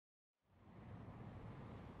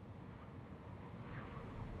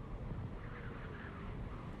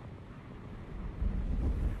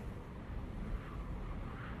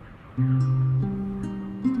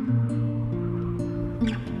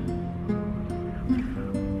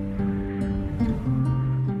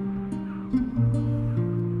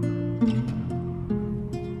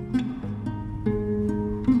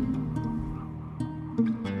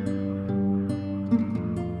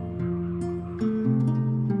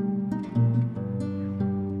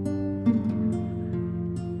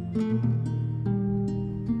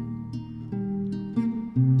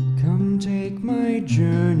Come take my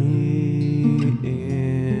journey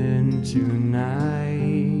into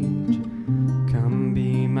night. Come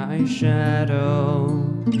be my shadow,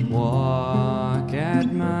 walk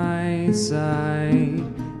at my side.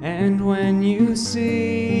 And when you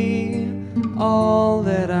see all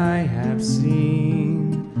that I have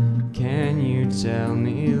seen, can you tell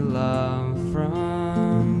me love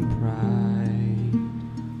from pride?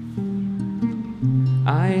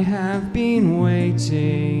 I have been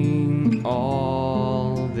waiting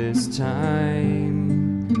all this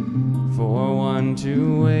time for one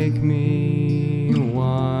to wake me,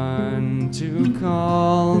 one to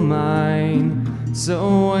call mine.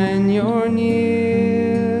 So when you're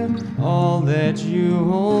near, all that you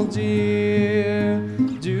hold dear,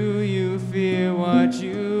 do you fear what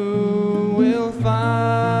you will find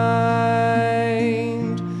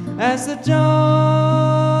as the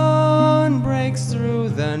dawn breaks through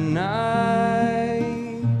the night?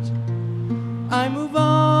 I move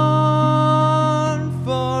on,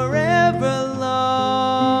 forever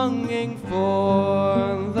longing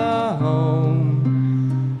for the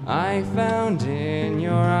home I found in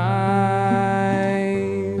your eyes.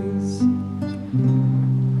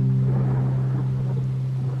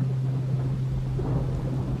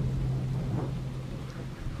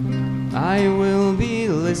 I will be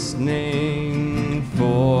listening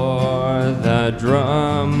for the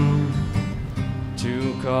drum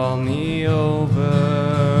to call me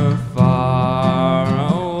over,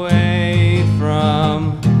 far away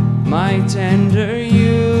from my tender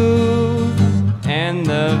youth and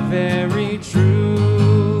the very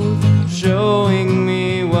truth, showing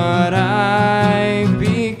me what I've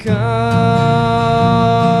become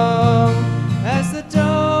as the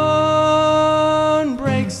dawn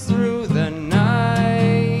breaks through the night.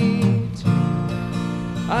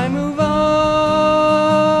 I move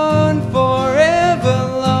on, forever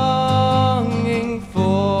longing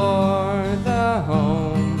for the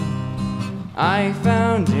home I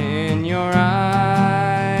found in your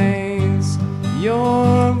eyes.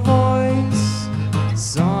 Your voice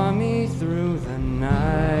saw me through the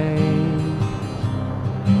night.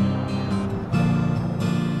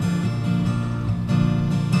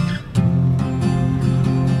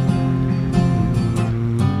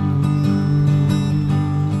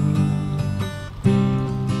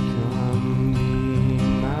 Come be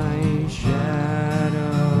my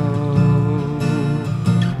shadow,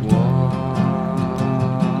 walk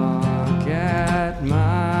at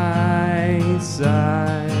my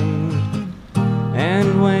side.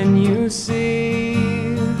 And when you see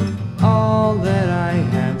all that I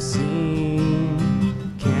have seen,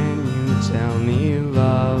 can you tell me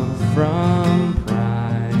love from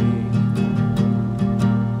pride?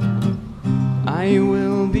 I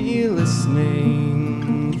will be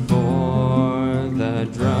listening for the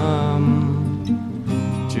drum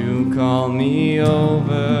to call me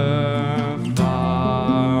over,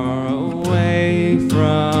 far away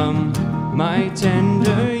from my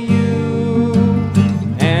tender youth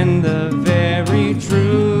and the very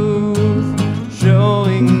truth,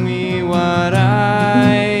 showing me what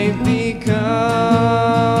I've become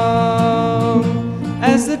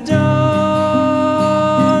as the dawn